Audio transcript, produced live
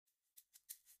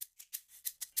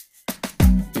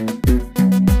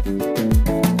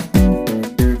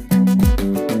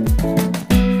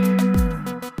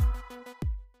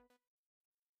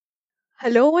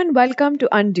Hello and welcome to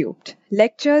Unduped,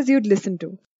 lectures you'd listen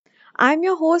to. I'm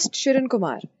your host Shirin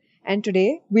Kumar, and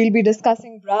today we'll be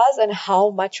discussing bras and how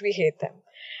much we hate them,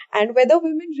 and whether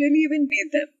women really even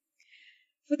need them.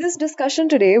 For this discussion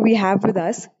today, we have with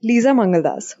us Lisa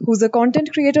Mangaldas, who's a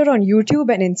content creator on YouTube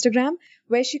and Instagram,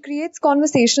 where she creates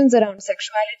conversations around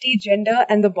sexuality, gender,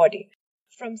 and the body.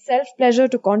 From self pleasure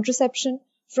to contraception,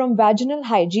 from vaginal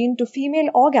hygiene to female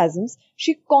orgasms,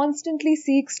 she constantly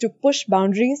seeks to push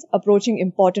boundaries, approaching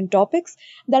important topics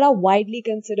that are widely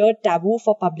considered taboo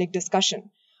for public discussion.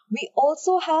 We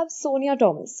also have Sonia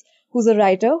Thomas, who's a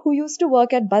writer who used to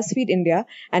work at BuzzFeed India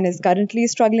and is currently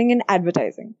struggling in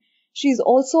advertising. She's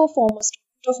also a former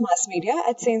student of mass media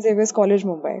at St. Xavier's College,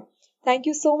 Mumbai. Thank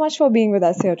you so much for being with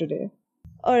us here today.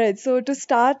 All right, so to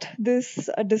start this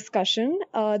discussion,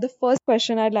 the first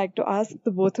question I'd like to ask the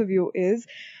both of you is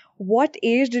what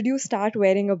age did you start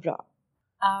wearing a bra?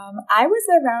 I was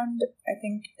around, I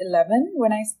think, 11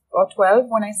 or 12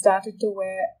 when I started to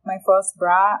wear my first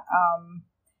bra.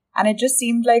 And it just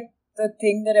seemed like the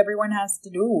thing that everyone has to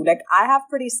do. Like, I have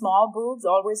pretty small boobs,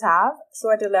 always have.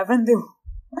 So at 11, they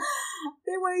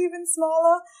were even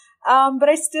smaller. But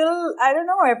I don't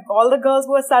know, all the girls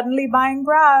were suddenly buying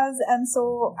bras. And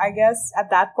so I guess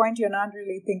at that point, you're not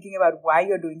really thinking about why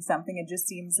you're doing something. It just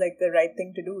seems like the right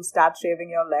thing to do. Start shaving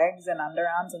your legs and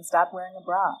underarms and start wearing a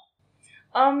bra.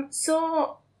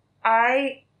 So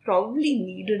I probably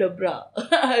needed a bra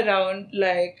around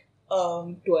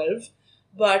 12,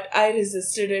 but I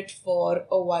resisted it for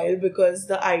a while because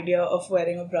the idea of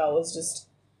wearing a bra was just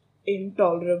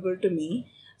intolerable to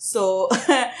me. So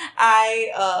I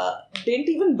didn't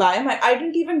even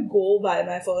go buy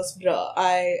my first bra.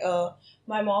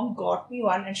 My mom got me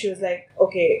one and she was like,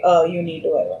 okay, you need to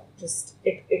wear one. Just,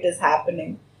 it is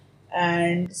happening.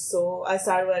 And so I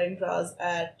started wearing bras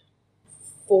at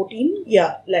 14.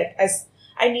 Yeah,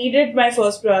 I needed my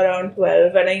first bra around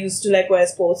 12 and I used to wear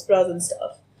sports bras and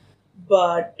stuff.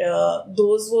 But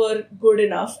those were good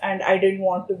enough and I didn't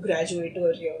want to graduate to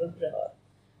a real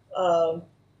bra.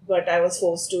 But I was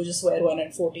forced to just wear one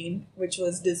at 14, which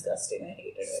was disgusting. I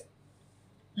hated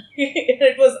it.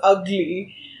 It was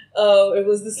ugly. It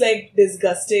was this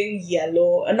disgusting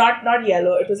yellow, not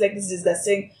yellow. It was this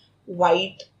disgusting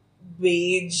white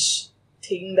beige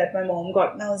thing that my mom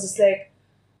got, and I was just like,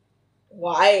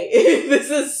 why?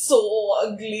 This is so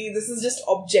ugly. This is just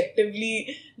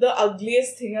objectively the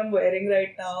ugliest thing I'm wearing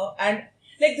right now, and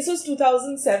this was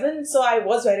 2007, so I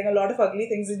was wearing a lot of ugly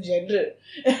things in general.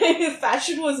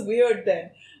 Fashion was weird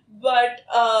then. But,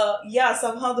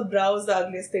 somehow the bra was the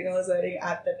ugliest thing I was wearing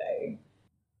at the time.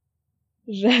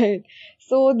 Right.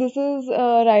 So this is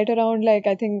right around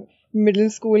I think middle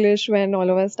schoolish when all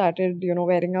of us started,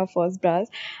 wearing our first bras.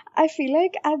 I feel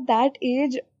like at that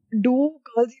age, do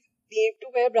girls need to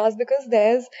wear bras because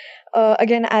there's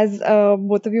again as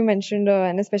both of you mentioned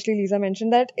and especially Lisa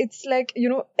mentioned that it's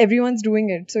everyone's doing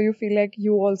it, so you feel like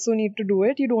you also need to do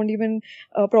it. You don't even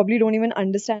probably don't even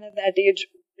understand at that age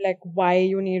why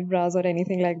you need bras or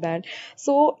anything like that.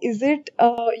 So is it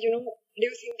do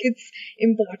you think it's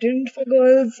important for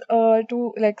girls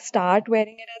to start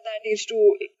wearing it at that age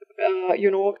to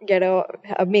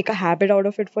get make a habit out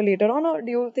of it for later on, or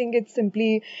do you think it's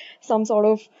simply some sort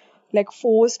of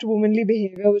forced womanly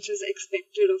behavior which is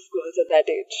expected of girls at that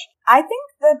age? I think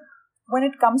that when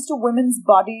it comes to women's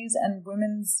bodies and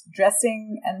women's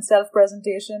dressing and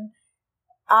self-presentation,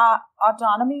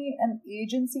 autonomy and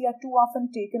agency are too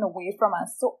often taken away from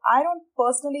us. So I don't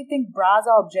personally think bras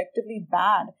are objectively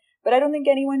bad, but I don't think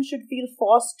anyone should feel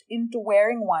forced into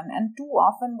wearing one. And too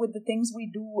often with the things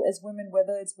we do as women,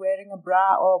 whether it's wearing a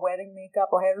bra or wearing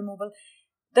makeup or hair removal,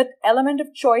 that element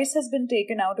of choice has been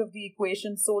taken out of the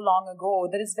equation so long ago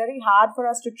that it's very hard for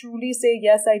us to truly say,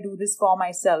 yes, I do this for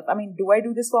myself. I mean, do I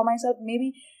do this for myself?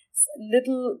 Maybe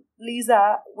little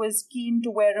Lisa was keen to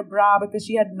wear a bra because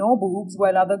she had no boobs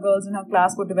while other girls in her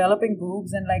class were developing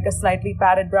boobs, and a slightly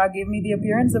padded bra gave me the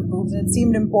appearance of boobs. And it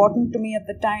seemed important to me at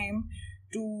the time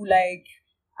to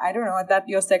I don't know, that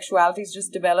your sexuality is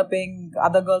just developing,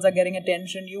 other girls are getting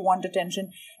attention, you want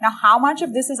attention. Now, how much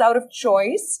of this is out of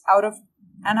choice,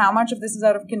 and how much of this is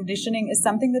out of conditioning is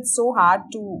something that's so hard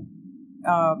to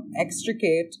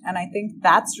extricate. And I think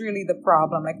that's really the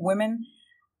problem. Women,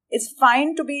 it's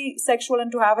fine to be sexual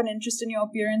and to have an interest in your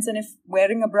appearance. And if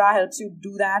wearing a bra helps you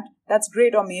do that, that's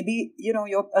great. Or maybe,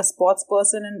 you're a sports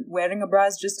person and wearing a bra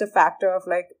is just a factor of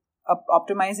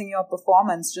optimizing your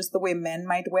performance, just the way men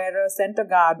might wear a center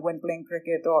guard when playing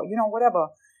cricket or, whatever.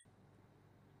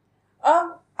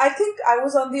 I think I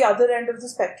was on the other end of the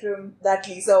spectrum that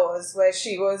Lisa was, where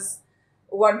she was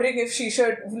wondering if she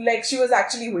should, she was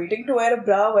actually waiting to wear a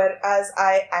bra, whereas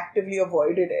I actively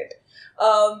avoided it.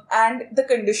 And the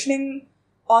conditioning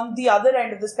on the other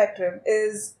end of the spectrum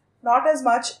is not as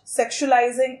much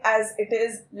sexualizing as it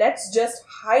is, let's just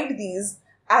hide these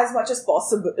as much as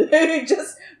possible.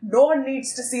 Just no one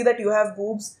needs to see that you have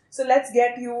boobs. So let's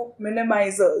get you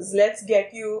minimizers. Let's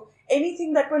get you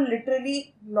anything that will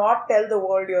literally not tell the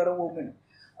world you're a woman.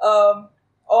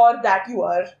 Or that you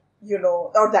are,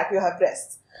 or that you have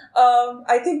breasts.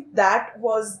 I think that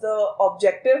was the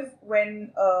objective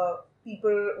when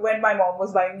my mom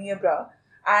was buying me a bra.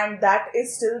 And that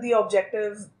is still the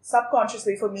objective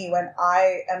subconsciously for me when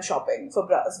I am shopping for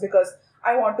bras, because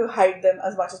I want to hide them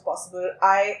as much as possible.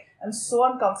 I am so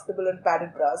uncomfortable in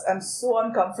padded bras. I'm so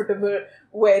uncomfortable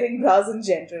wearing bras in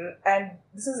general. And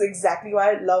this is exactly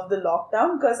why I love the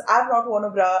lockdown, because I've not worn a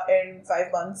bra in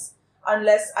 5 months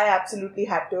unless I absolutely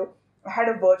had to. I had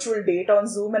a virtual date on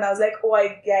Zoom and I was like, oh,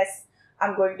 I guess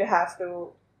I'm going to have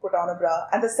to put on a bra.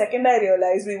 And the second I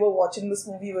realized we were watching this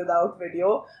movie without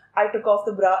video, I took off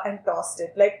the bra and tossed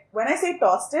it. Like, when I say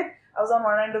tossed it, I was on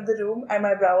one end of the room and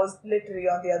my bra was literally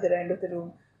on the other end of the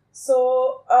room.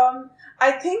 So,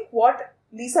 I think what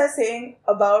Lisa is saying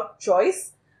about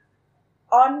choice,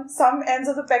 on some ends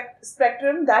of the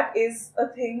spectrum, that is a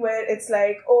thing where it's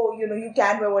like, oh, you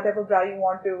can wear whatever bra you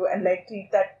want to and like treat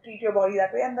your body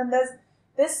that way. And then there's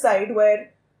this side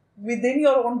where within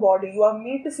your own body, you are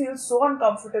made to feel so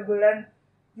uncomfortable and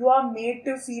you are made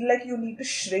to feel like you need to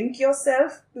shrink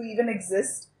yourself to even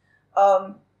exist.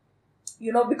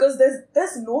 Because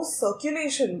there's no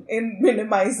circulation in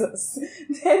minimizers.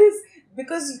 There is,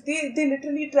 because they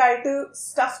literally try to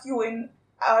stuff you in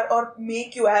or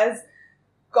make you as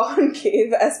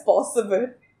concave as possible.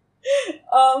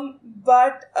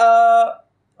 But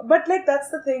like, that's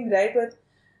the thing, right?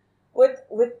 With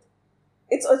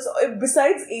it's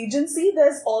besides agency,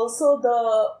 there's also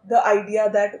the idea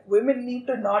that women need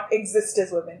to not exist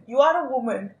as women. You are a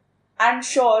woman, and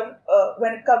sure,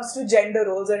 when it comes to gender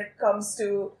roles, when it comes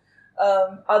to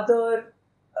other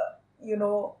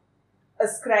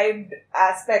ascribed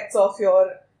aspects of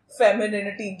your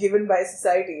femininity given by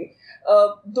society,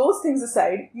 those things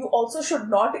aside, you also should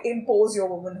not impose your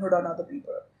womanhood on other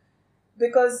people.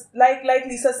 Because like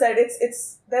Lisa said,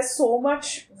 it's there's so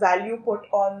much value put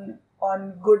on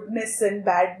goodness and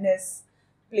badness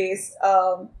placed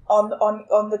on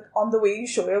the way you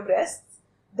show your breasts,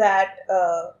 that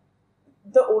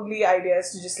the only idea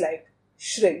is to just like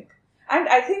shrink. And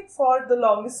I think for the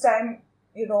longest time,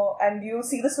 and you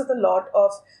see this with a lot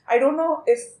of, I don't know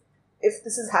if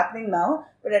this is happening now,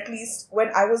 but at least when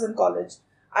I was in college,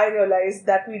 I realized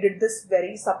that we did this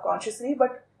very subconsciously.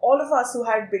 But all of us who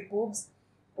had big boobs,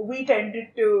 we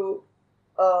tended to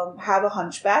have a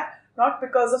hunchback, not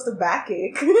because of the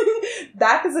backache.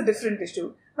 That is a different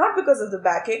issue. Not because of the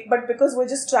backache, but because we're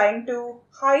just trying to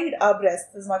hide our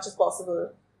breasts as much as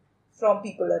possible from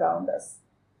people around us.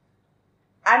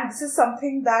 And this is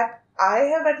something that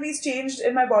I have at least changed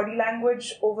in my body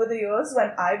language over the years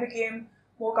when I became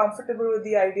more comfortable with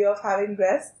the idea of having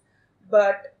breasts.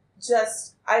 But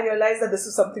just, I realized that this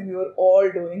was something we were all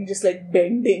doing, just like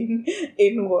bending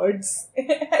inwards.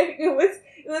 It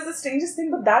was the strangest thing,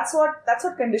 but that's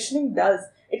what conditioning does.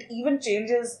 It even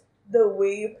changes the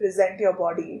way you present your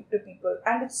body to people,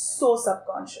 and it's so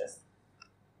subconscious.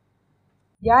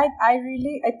 Yeah, I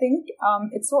think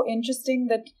it's so interesting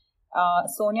that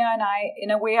Sonia and I,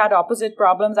 in a way, had opposite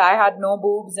problems. I had no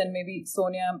boobs, and maybe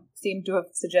Sonia seemed to have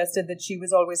suggested that she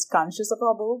was always conscious of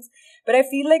her boobs. But I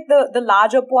feel like the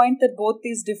larger point that both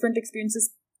these different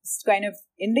experiences kind of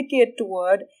indicate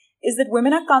toward is that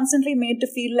women are constantly made to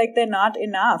feel like they're not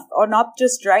enough or not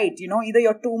just right. Either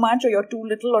you're too much or you're too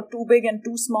little or too big and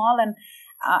too small. And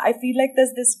I feel like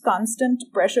there's this constant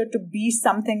pressure to be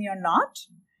something you're not.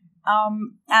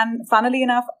 And funnily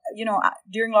enough,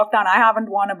 during lockdown, I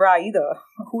haven't worn a bra either.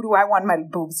 Who do I want my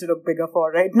boobs to look bigger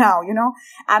for right now,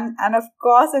 And of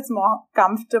course, it's more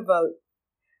comfortable.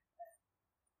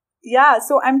 Yeah,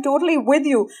 so I'm totally with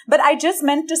you. But I just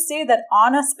meant to say that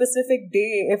on a specific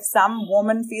day, if some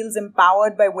woman feels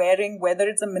empowered by wearing, whether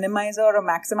it's a minimizer or a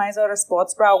maximizer or a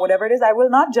sports bra or whatever it is, I will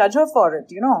not judge her for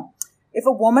it, If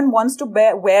a woman wants to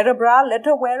wear a bra, let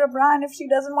her wear a bra. And if she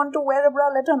doesn't want to wear a bra,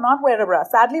 let her not wear a bra.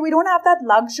 Sadly, we don't have that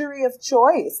luxury of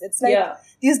choice. It's like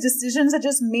these decisions are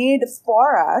just made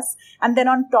for us. And then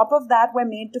on top of that, we're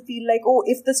made to feel like, oh,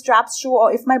 if the straps show,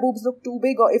 or if my boobs look too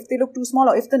big, or if they look too small,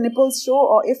 or if the nipples show,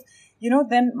 or if,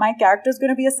 then my character is going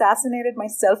to be assassinated. My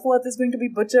self-worth is going to be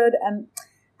butchered.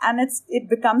 And it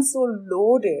becomes so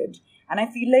loaded. And I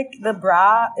feel like the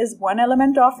bra is one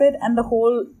element of it, and the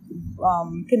whole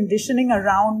conditioning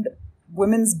around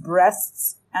women's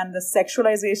breasts and the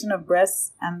sexualization of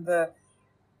breasts and the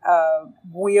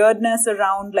weirdness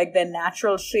around like their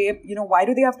natural shape. Why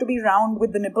do they have to be round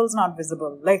with the nipples not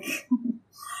visible? Like,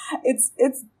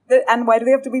 and why do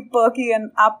they have to be perky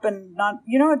and up and not,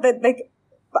 that like,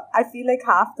 I feel like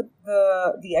half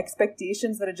the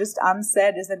expectations that are just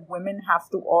unsaid is that women have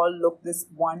to all look this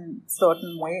one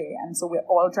certain way. And so we're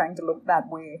all trying to look that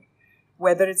way,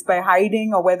 whether it's by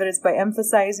hiding or whether it's by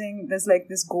emphasizing. There's like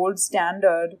this gold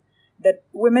standard that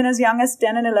women as young as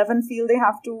 10 and 11 feel they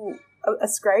have to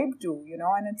ascribe to,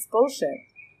 and it's bullshit.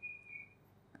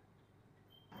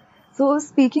 So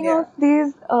speaking of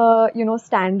these,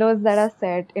 standards that are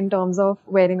set in terms of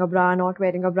wearing a bra, not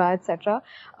wearing a bra, etc.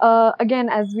 Again,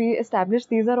 as we established,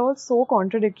 these are all so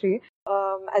contradictory.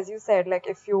 As you said, like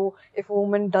if a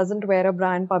woman doesn't wear a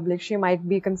bra in public, she might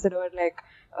be considered like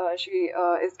she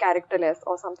is characterless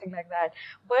or something like that.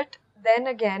 But then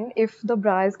again, if the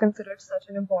bra is considered such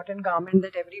an important garment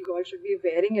that every girl should be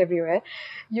wearing everywhere,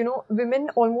 women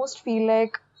almost feel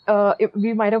like,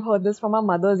 we might have heard this from our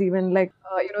mothers even, like,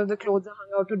 the clothes are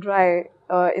hung out to dry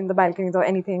in the balconies or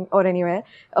anything or anywhere,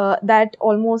 that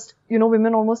almost,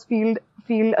 women almost feel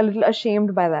a little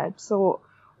ashamed by that. So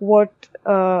what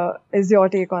is your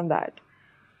take on that?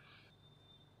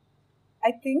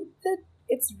 I think that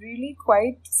it's really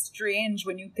quite strange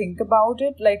when you think about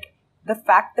it, like the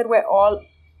fact that we're all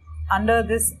under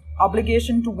this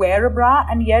obligation to wear a bra,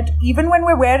 and yet even when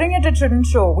we're wearing it, it shouldn't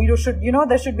show.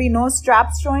 There should be no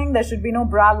straps showing, there should be no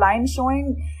bra line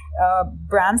showing.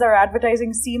 Brands are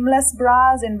advertising seamless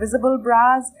bras, invisible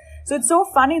bras. So it's so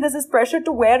funny, there's this pressure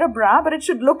to wear a bra, but it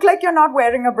should look like you're not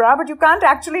wearing a bra, but you can't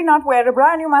actually not wear a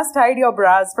bra, and you must hide your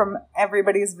bras from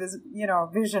everybody's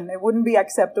vision. It wouldn't be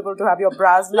acceptable to have your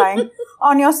bras lying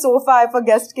on your sofa if a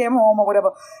guest came home or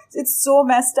whatever. It's so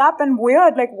messed up and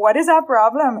weird. Like, what is our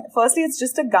problem? Firstly, it's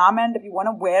just a garment. If you want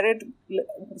to wear it,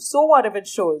 so what if it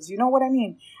shows? You know what I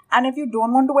mean? And if you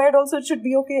don't want to wear it also, it should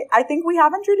be okay. I think we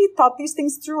haven't really thought these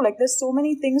things through. Like, there's so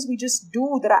many things we just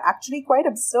do that are actually quite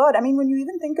absurd. I mean, when you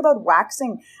even think about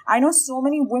waxing, I know so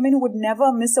many women who would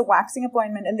never miss a waxing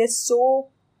appointment, and they're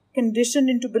so conditioned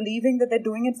into believing that they're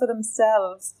doing it for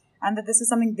themselves and that this is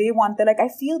something they want. They're like, I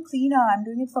feel cleaner, I'm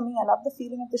doing it for me. I love the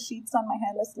feeling of the sheets on my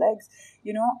hairless legs,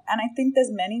 and I think there's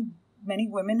many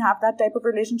women have that type of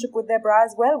relationship with their bra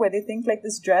as well, where they think like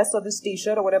this dress or this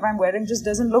t-shirt or whatever I'm wearing just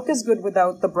doesn't look as good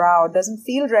without the bra, or doesn't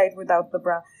feel right without the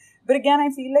bra. But again, I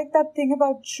feel like that thing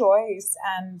about choice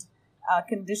and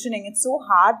conditioning, it's so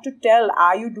hard to tell,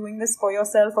 are you doing this for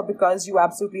yourself or because you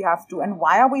absolutely have to? And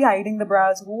why are we hiding the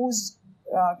bras? Whose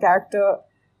character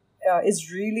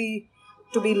is really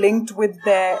to be linked with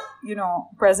their,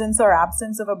 presence or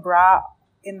absence of a bra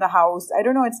in the house? I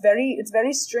don't know. It's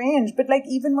very strange. But like,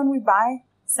 even when we buy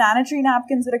sanitary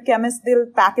napkins at a chemist, they'll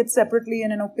pack it separately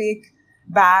in an opaque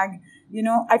bag.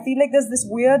 I feel like there's this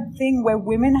weird thing where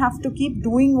women have to keep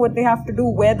doing what they have to do,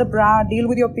 wear the bra, deal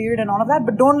with your period and all of that,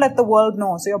 but don't let the world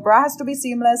know. So your bra has to be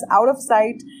seamless, out of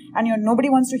sight, and nobody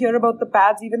wants to hear about the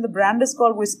pads. Even the brand is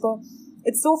called Whisper.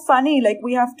 It's so funny. Like,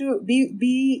 we have to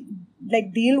be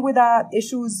like, deal with our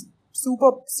issues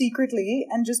super secretly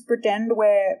and just pretend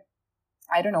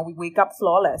we wake up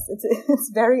flawless.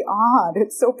 It's very odd.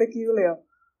 It's so peculiar.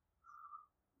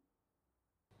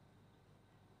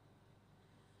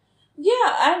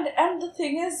 Yeah, and the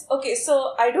thing is, okay,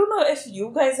 so I don't know if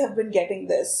you guys have been getting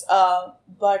this,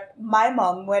 but my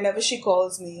mom, whenever she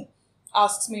calls me,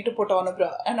 asks me to put on a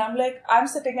bra, and I'm like, I'm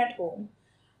sitting at home.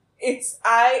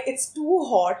 It's too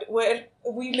hot where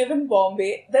we live in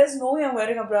Bombay. There's no way I'm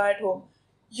wearing a bra at home.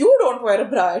 You don't wear a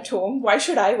bra at home. Why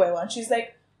should I wear one? She's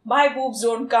like, my boobs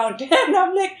don't count. And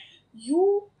I'm like,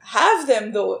 you have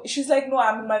them though. She's like, no,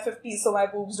 I'm in my 50s, so my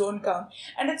boobs don't count.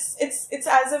 And it's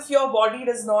as if your body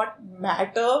does not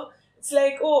matter. It's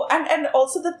like, oh, and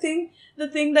also the thing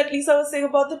that Lisa was saying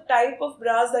about the type of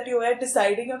bras that you wear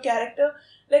deciding your character.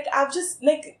 Like, I've just,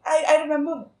 like, I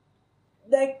remember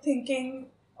like thinking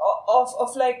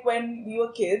of like when we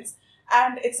were kids,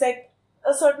 and it's like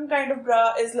a certain kind of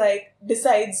bra is like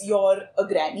decides you're a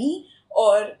granny,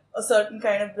 or a certain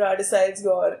kind of bra decides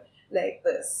you're like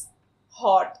this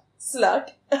hot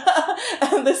slut,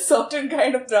 and this certain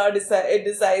kind of bra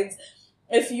decides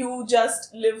if you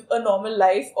just live a normal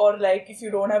life, or like if you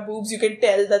don't have boobs, you can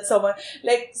tell that someone,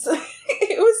 like, so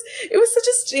it was such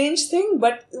a strange thing.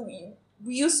 But we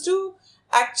used to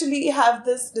actually have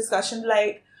this discussion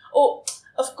like, oh,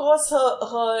 of course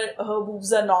her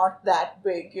boobs are not that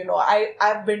big,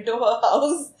 I've been to her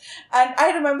house, and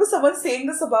I remember someone saying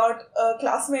this about a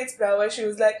classmate's bra, where she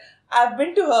was like, I've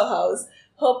been to her house,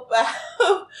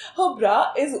 her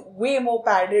bra is way more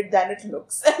padded than it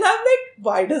looks. And I'm like,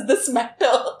 why does this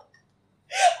matter?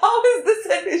 How is this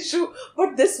an issue?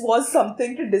 But this was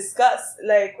something to discuss,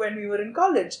 like when we were in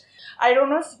college. I don't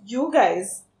know if you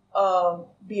guys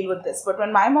deal with this, but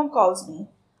when my mom calls me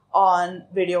on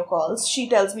video calls, she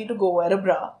tells me to go wear a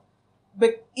bra.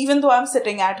 But even though I'm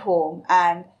sitting at home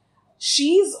and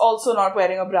she's also not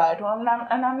wearing a bra at home,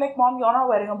 and I'm like, Mom, you're not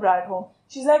wearing a bra at home.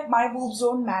 She's like, my boobs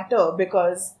don't matter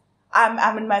because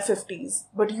I'm in my 50s,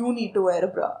 but you need to wear a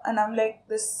bra. And I'm like,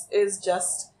 this is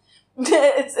just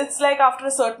it's like after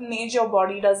a certain age your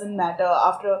body doesn't matter,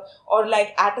 or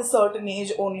like at a certain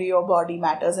age only your body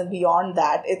matters, and beyond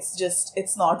that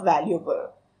it's not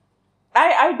valuable.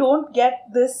 I don't get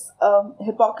this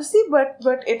hypocrisy, but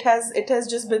it has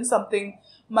just been something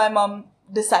my mom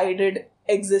decided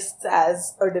exists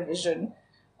as a division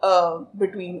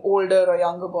between older or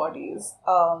younger bodies.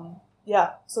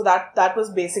 Yeah, so that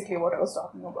was basically what I was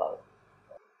talking about.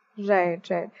 Right,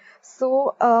 right.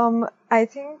 So, I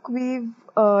think we've,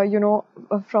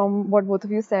 from what both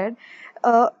of you said,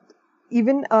 uh,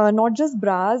 even not just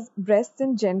bras, breasts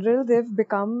in general, they've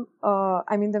become,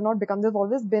 they've not become, they've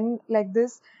always been like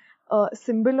this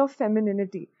symbol of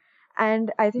femininity.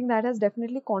 And I think that has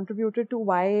definitely contributed to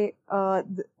why,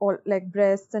 like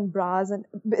breasts and bras, and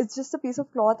it's just a piece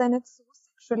of cloth and it's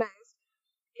so sexualized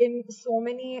in so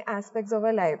many aspects of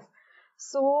our life.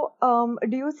 So,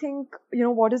 do you think,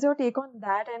 what is your take on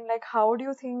that? And like, how do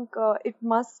you think it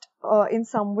must, in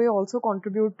some way, also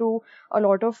contribute to a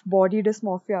lot of body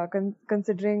dysmorphia,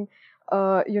 considering,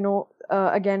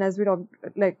 again, as we talk,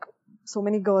 like, so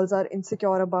many girls are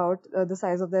insecure about the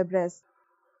size of their breasts.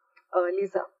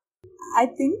 Lisa. I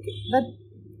think that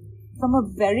from a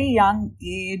very young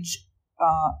age,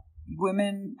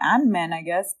 women and men, I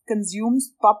guess,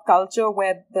 consumes pop culture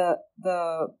where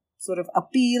the sort of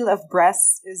appeal of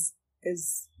breasts is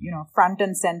front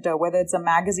and center, whether it's a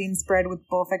magazine spread with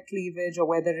perfect cleavage, or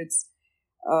whether it's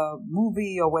a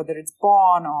movie, or whether it's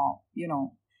porn, or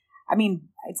I mean,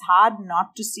 it's hard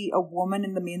not to see a woman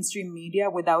in the mainstream media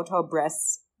without her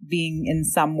breasts being in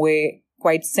some way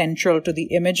quite central to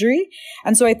the imagery.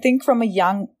 And so I think from a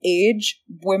young age,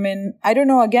 women, I don't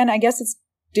know, again, I guess it's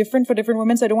different for different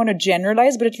women, so I don't want to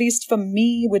generalize, but at least for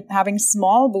me, with having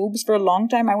small boobs for a long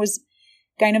time, I was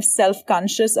kind of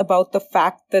self-conscious about the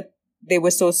fact that they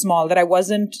were so small, that I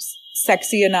wasn't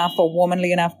sexy enough or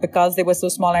womanly enough because they were so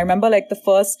small. I remember like the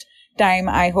first time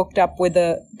I hooked up with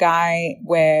a guy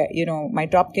where, my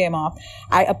top came off,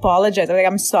 I apologized. I was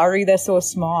like, I'm sorry, they're so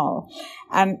small.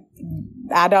 And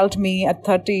adult me at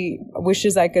 30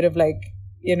 wishes I could have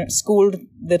schooled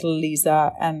little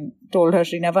Lisa and told her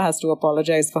she never has to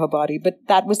apologize for her body. But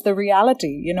that was the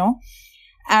reality,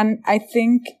 And I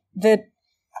think that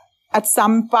at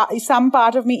some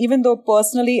part of me, even though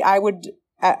personally I would,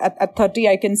 at 30,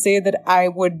 I can say that I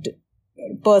would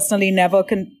personally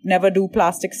never do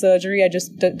plastic surgery. I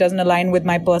just doesn't align with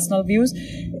my personal views.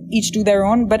 Each to their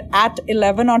own. But at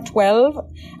 11 or 12,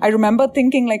 I remember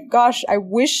thinking like, gosh, I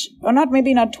wish, or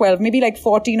maybe not 12, maybe like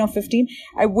 14 or 15.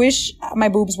 I wish my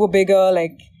boobs were bigger.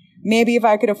 Like maybe if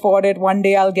I could afford it, one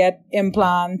day I'll get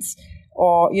implants,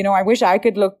 or, I wish I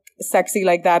could look sexy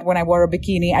like that when I wore a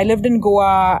bikini. I lived in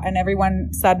Goa, and everyone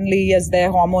suddenly, as their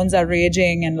hormones are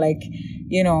raging and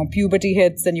puberty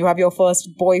hits and you have your first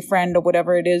boyfriend or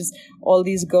whatever it is, all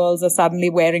these girls are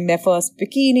suddenly wearing their first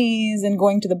bikinis and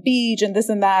going to the beach and this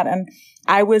and that. And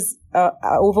I was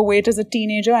overweight as a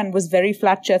teenager and was very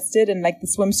flat-chested, and like the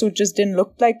swimsuit just didn't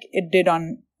look like it did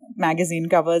on magazine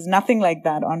covers. Nothing like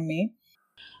that on me.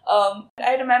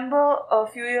 I remember a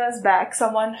few years back,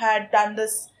 someone had done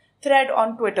this thread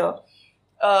on Twitter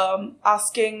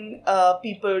asking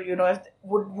people,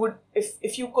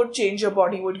 if you could change your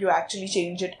body, would you actually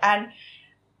change it? And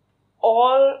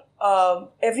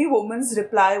every woman's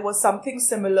reply was something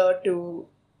similar to,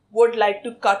 would like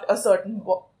to cut a certain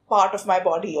part of my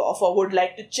body off, or would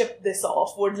like to chip this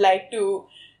off, would like to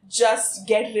just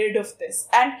get rid of this.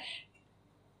 And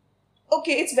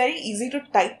okay, it's very easy to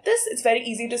type this. It's very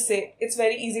easy to say. It's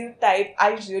very easy to type,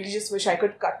 I really just wish I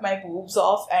could cut my boobs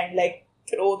off and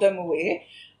throw them away.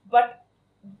 But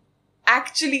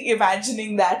actually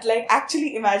imagining that,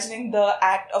 actually imagining the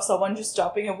act of someone just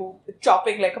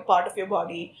chopping like a part of your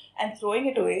body and throwing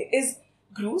it away is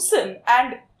gruesome.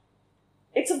 And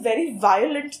it's a very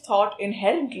violent thought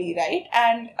inherently, right?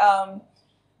 And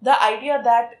the idea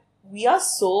that we are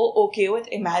so okay with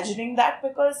imagining that,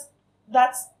 because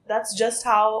that's just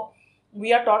how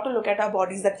we are taught to look at our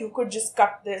bodies, that you could just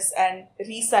cut this and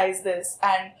resize this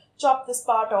and chop this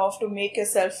part off to make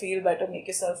yourself feel better, make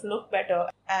yourself look better.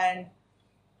 And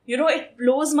it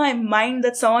blows my mind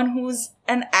that someone who's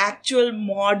an actual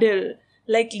model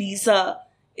like Lisa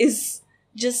is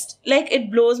just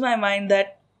it blows my mind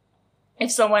that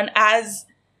if someone as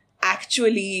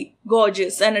actually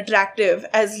gorgeous and attractive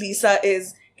as Lisa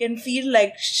is can feel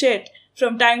like shit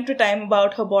from time to time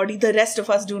about her body, the rest of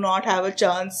us do not have a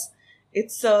chance.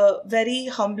 It's a very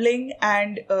humbling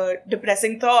and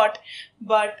depressing thought,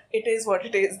 but it is what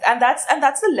it is, and that's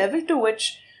the level to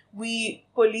which we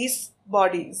police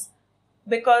bodies,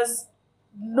 because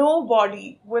no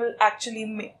body will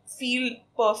actually feel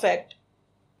perfect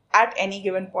at any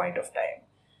given point of time.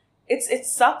 It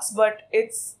sucks, but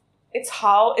it's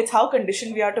how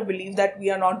conditioned we are to believe that we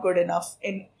are not good enough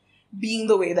in being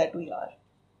the way that we are.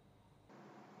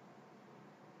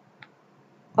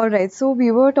 All right, so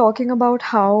we were talking about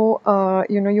how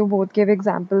you both gave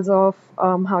examples of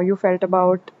how you felt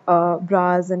about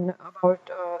bras and about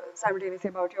simultaneously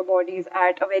about your bodies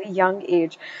at a very young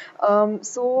age.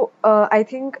 So I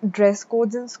think dress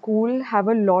codes in school have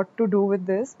a lot to do with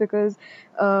this because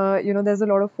there's a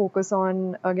lot of focus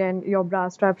on, again, your bra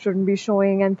strap shouldn't be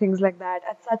showing and things like that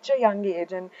at such a young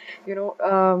age, and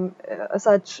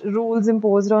such rules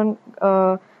imposed on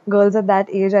girls at that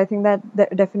age. I think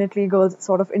that definitely girls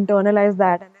sort of internalize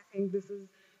that and they think this is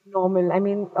normal. I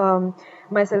mean,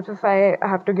 myself, if I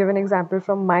have to give an example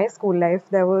from my school life,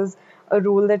 there was a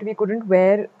rule that we couldn't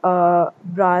wear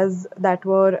bras that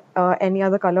were any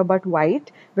other color but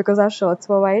white, because our shirts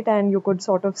were white and you could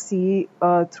sort of see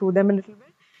through them a little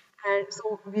bit. And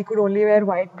so we could only wear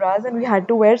white bras and we had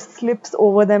to wear slips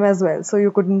over them as well. So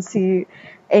you couldn't see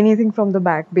anything from the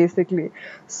back, basically.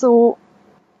 So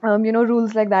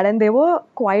rules like that, and they were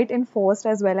quite enforced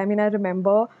as well. I mean, I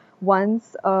remember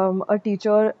once a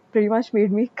teacher pretty much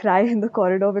made me cry in the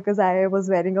corridor because I was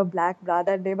wearing a black bra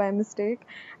that day by mistake,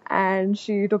 and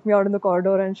she took me out in the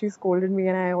corridor and she scolded me,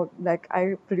 and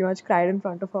I pretty much cried in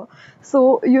front of her.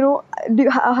 So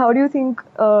how do you think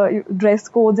dress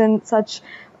codes and such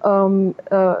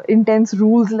intense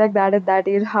rules like that at that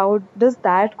age, how does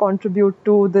that contribute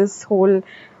to this whole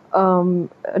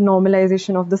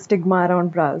normalization of the stigma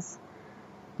around bras?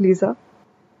 Lisa?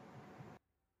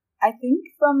 I think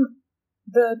from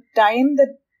the time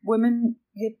that women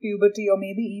hit puberty or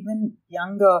maybe even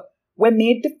younger, we're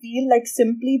made to feel like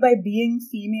simply by being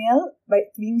female, by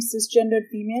being cisgendered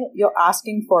female, you're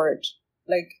asking for it.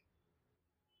 Like,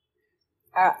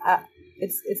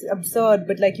 it's absurd,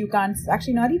 but like you can't,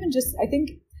 actually not even just, I think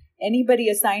anybody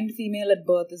assigned female at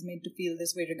birth is made to feel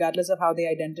this way regardless of how they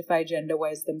identify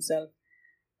gender-wise themselves.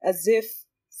 As if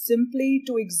simply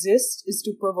to exist is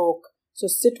to provoke. So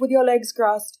sit with your legs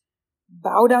crossed,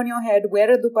 bow down your head,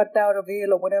 wear a dupatta or a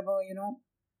veil or whatever,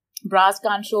 Bras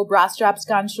can't show, bra straps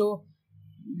can't show.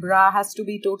 Bra has to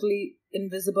be totally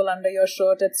invisible under your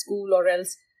shirt at school, or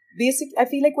else I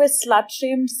feel like we're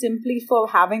slut-shamed simply for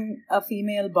having a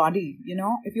female body,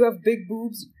 If you have big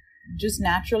boobs, just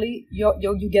naturally,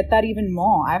 you get that even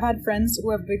more. I've had friends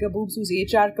who have bigger boobs whose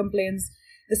HR complains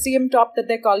the same top that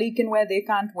their colleague can wear, they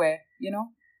can't wear,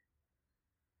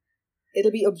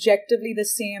 It'll be objectively the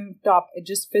same top. It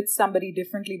just fits somebody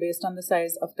differently based on the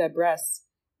size of their breasts.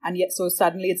 And yet, so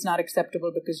suddenly it's not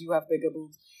acceptable because you have bigger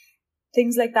boobs.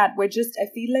 Things like that. I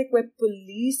feel like we're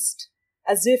policed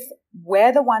as if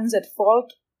we're the ones at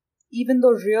fault, even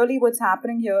though really what's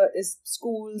happening here is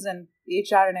schools and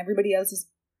HR and everybody else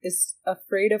is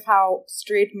afraid of how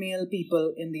straight male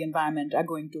people in the environment are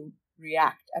going to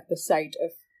react at the sight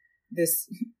of this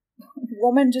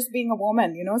woman just being a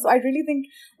woman, So I really think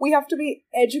we have to be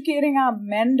educating our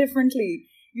men differently.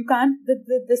 You can't,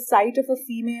 the sight of a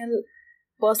female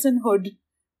personhood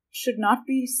should not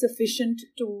be sufficient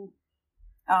to,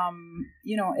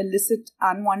 elicit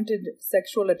unwanted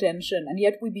sexual attention. And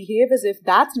yet we behave as if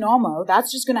that's normal,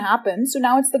 that's just going to happen. So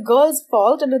now it's the girl's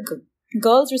fault and the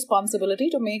girl's responsibility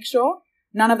to make sure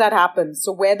none of that happens.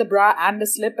 So wear the bra and the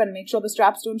slip and make sure the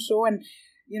straps don't show and,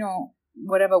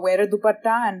 whatever, wear a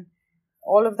dupatta and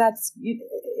all of that.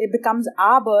 It becomes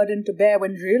our burden to bear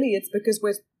when really it's because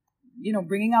we're,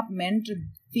 bringing up men to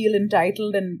feel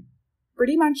entitled and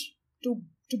pretty much to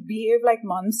behave like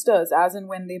monsters as and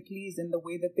when they please in the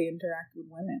way that they interact with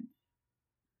women.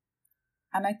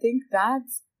 And I think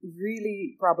that's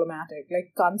really problematic.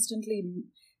 Like constantly,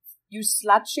 you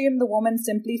slut shame the woman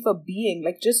simply for being.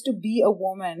 Like just to be a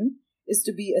woman is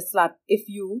to be a slut if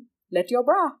you let your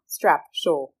bra strap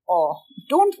show or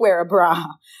don't wear a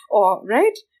bra or,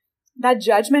 right? That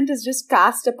judgment is just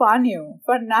cast upon you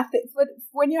for nothing. But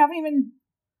when you haven't even,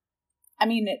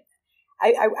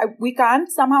 we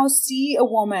can't somehow see a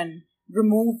woman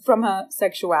removed from her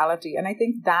sexuality. And I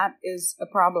think that is a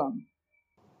problem.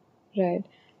 Right.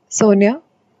 Sonia?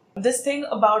 This thing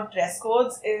about dress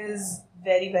codes is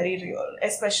very, very real,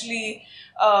 especially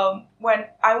when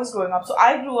I was growing up. So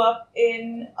I grew up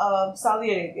in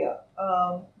Saudi Arabia.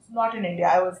 not in India.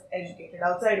 I was educated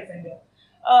outside of India.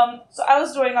 So I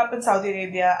was growing up in Saudi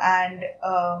Arabia, and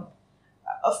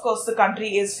of course, the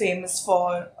country is famous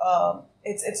for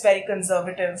its very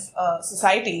conservative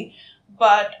society.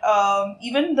 But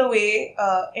even the way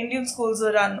Indian schools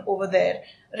were run over there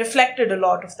reflected a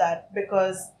lot of that,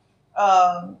 because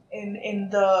in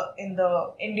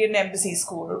the Indian embassy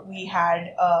school we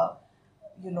had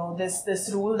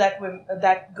this rule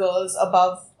that girls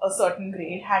above a certain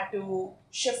grade had to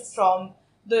shift from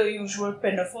the usual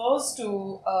pinafores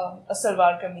to a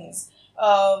salwar kameez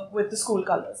with the school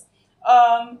colors.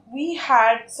 We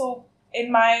had so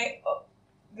in my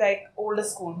older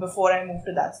school, before I moved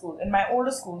to that school, in my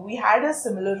older school we had a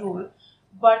similar rule,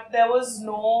 but there was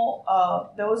no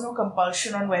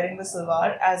compulsion on wearing the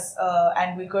salwar,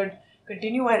 and we could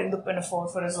continue wearing the pinafore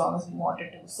for as long as we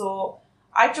wanted to. So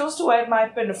I chose to wear my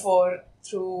pinafore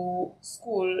through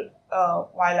school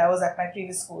while I was at my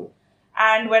previous school.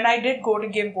 And when I did go to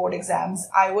give board exams,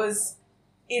 I was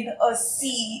in a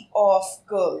sea of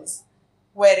girls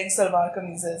wearing salwar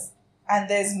kameezes, and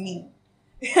there's me.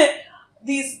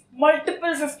 These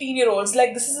multiple 15-year-olds,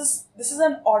 like this is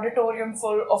an auditorium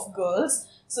full of girls.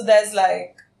 So there's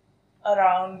like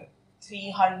around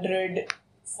 300,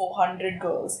 400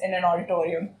 girls in an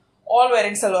auditorium, all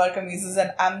wearing salwar kameezes,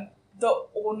 and I'm the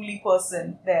only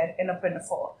person there in a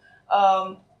pinafore.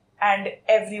 And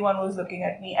everyone was looking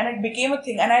at me, and it became a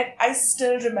thing. And I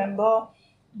still remember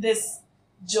this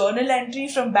journal entry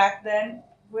from back then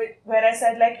where I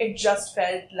said, like, it just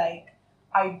felt like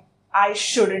I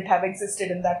shouldn't have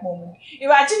existed in that moment.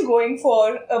 Imagine going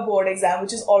for a board exam,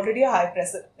 which is already a high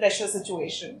pressure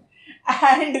situation,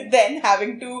 and then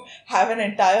having to have an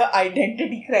entire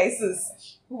identity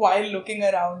crisis while looking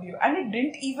around you. And it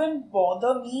didn't even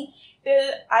bother me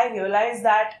till I realized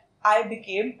that I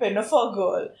became pinafore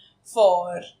girl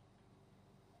for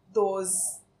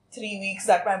those 3 weeks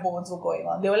that my boards were going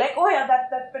on. They were like, oh yeah,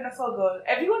 that pinafore girl.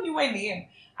 Everyone knew my name.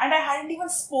 And I hadn't even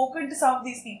spoken to some of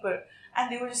these people.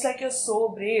 And they were just like, you're so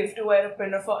brave to wear a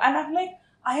pinafore. And I'm like,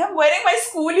 I am wearing my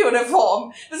school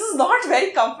uniform. This is not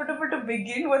very comfortable to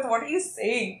begin with. What are you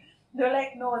saying? They were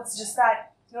like, no, it's just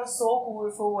that you're so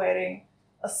cool for wearing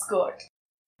a skirt.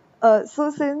 So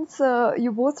since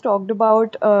you both talked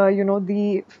about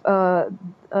the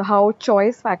how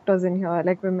choice factors in here,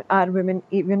 like women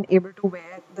even able to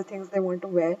wear the things they want to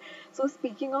wear. So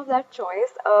speaking of that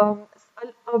choice, a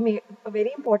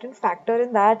very important factor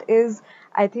in that is,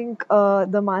 I think,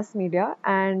 the mass media,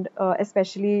 and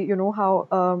especially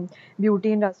how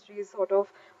beauty industries sort of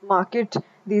market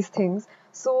these things.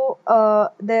 So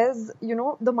there's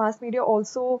the mass media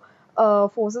also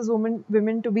forces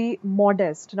women to be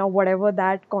modest. Now, whatever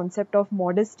that concept of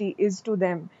modesty is to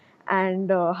them, and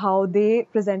how they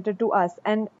present it to us,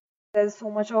 and there's so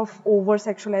much of over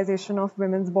sexualization of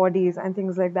women's bodies and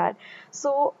things like that.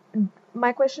 So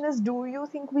my question is, do you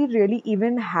think we really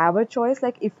even have a choice?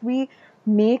 Like, if we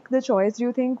make the choice, do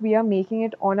you think we are making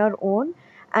it on our own?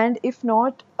 And if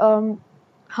not,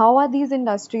 how are these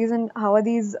industries and how are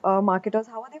these marketers,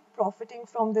 how are they profiting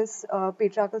from this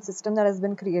patriarchal system that has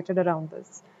been created around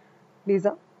this?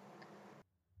 Lisa?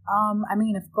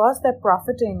 Of course they're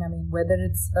profiting. Whether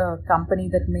it's a company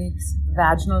that makes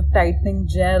vaginal tightening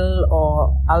gel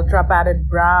or ultra padded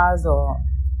bras or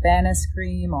fairness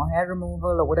cream or hair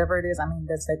removal or whatever it is,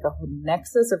 there's like a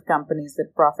nexus of companies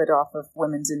that profit off of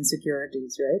women's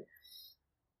insecurities, right?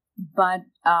 But,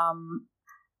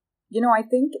 I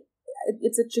think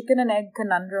it's a chicken and egg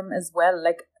conundrum as well.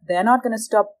 Like, they're not going to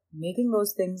stop making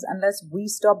those things unless we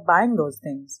stop buying those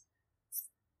things.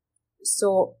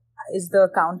 So is the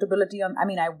accountability on,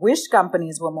 I wish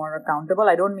companies were more accountable.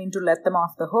 I don't mean to let them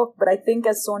off the hook, but I think,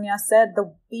 as Sonia said,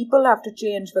 the people have to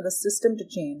change for the system to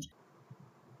change.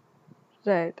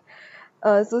 Right.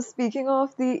 So speaking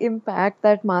of the impact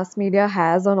that mass media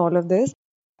has on all of this,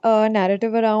 a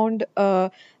narrative around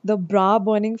the bra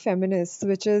burning feminists,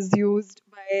 which is used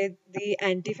by the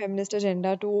anti-feminist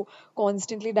agenda to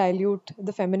constantly dilute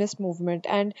the feminist movement.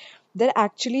 And there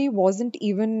actually wasn't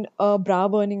even a bra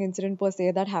burning incident per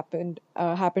se that happened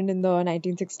in the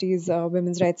 1960s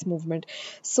women's rights movement.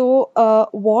 So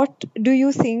what do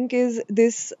you think is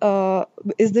the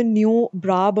new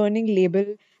bra burning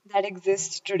label that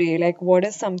exists today? Like, what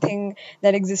is something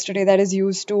that exists today that is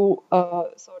used to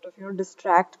sort of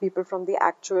distract people from the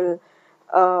actual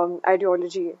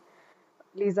ideology?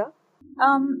 Lisa?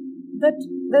 That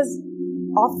there's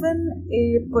often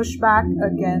a pushback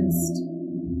against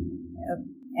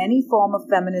any form of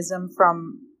feminism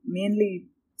from mainly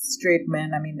straight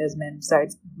men. There's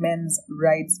men's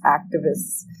rights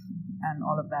activists and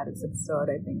all of that. It's absurd,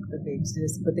 I think, that they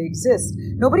exist, but they exist.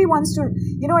 Nobody wants to,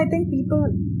 I think people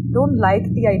don't like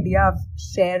the idea of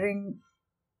sharing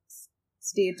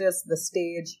status, the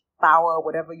stage, power,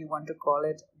 whatever you want to call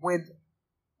it, with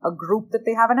a group that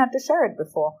they haven't had to share it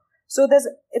before. So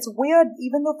it's weird,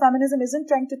 even though feminism isn't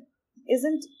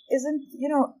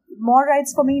more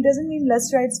rights for me doesn't mean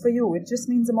less rights for you. It just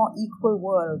means a more equal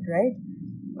world, right?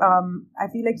 I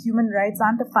feel like human rights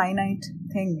aren't a finite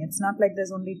thing. It's not like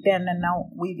there's only 10 and now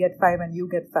we get 5 and you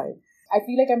get 5. I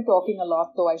feel like I'm talking a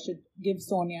lot, though I should give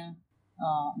Sonia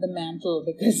the mantle,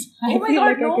 because I my feel god,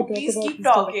 like no, I could talk please about keep this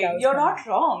till the talking. cows You're come not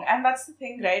wrong. And that's the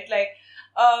thing, right? Like,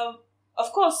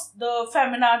 of course, the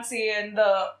feminazi and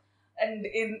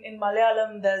in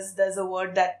Malayalam, there's a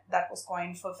word that was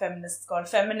coined for feminists called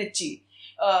feminici,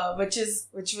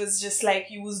 which was just like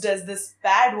used as this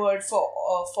bad word for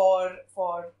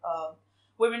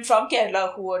women from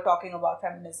Kerala who were talking about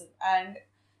feminism. And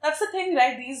that's the thing,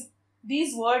 right?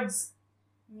 These words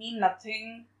mean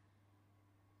nothing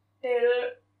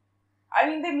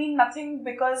they mean nothing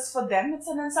because for them it's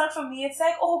an insult. For me, it's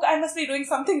like, oh, I must be doing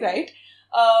something right.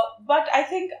 But I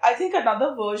think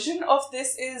another version of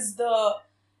this is the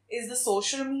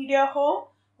social media hoe,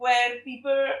 where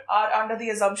people are under the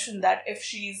assumption that if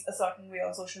she's a certain way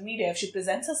on social media, if she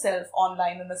presents herself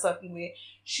online in a certain way,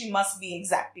 she must be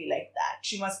exactly like that.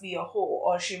 She must be a hoe,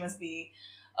 or she must be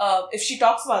if she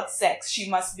talks about sex, she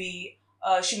must be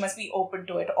open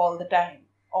to it all the time,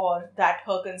 or that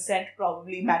her consent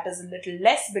probably matters a little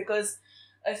less, because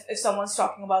if someone's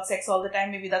talking about sex all the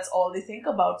time, maybe that's all they think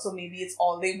about, so maybe it's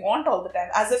all they want all the time,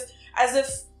 as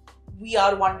if we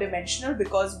are one-dimensional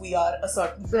because we are a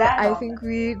certain So brand. I think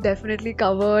we definitely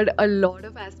covered a lot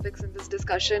of aspects in this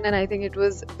discussion, and I think it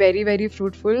was very, very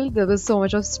fruitful. There was so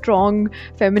much of strong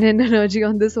feminine energy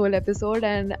on this whole episode,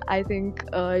 and I think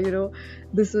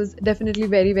this was definitely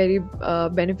very, very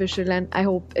beneficial, and I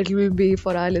hope it will be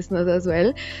for our listeners as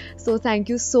well. So thank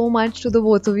you so much to the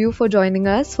both of you for joining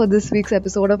us for this week's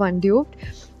episode of Unduped.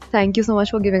 Thank you so much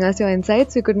for giving us your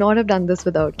insights. We could not have done this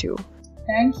without you.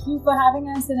 Thank you for having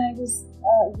us, and I was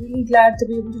really glad to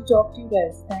be able to talk to you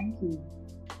guys. Thank you.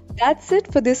 That's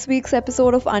it for this week's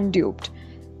episode of Unduped.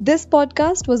 This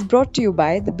podcast was brought to you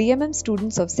by the BMM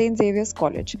students of St. Xavier's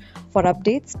College. For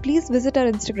updates, please visit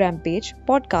our Instagram page,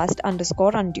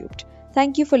 podcast_unduped.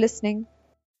 Thank you for listening.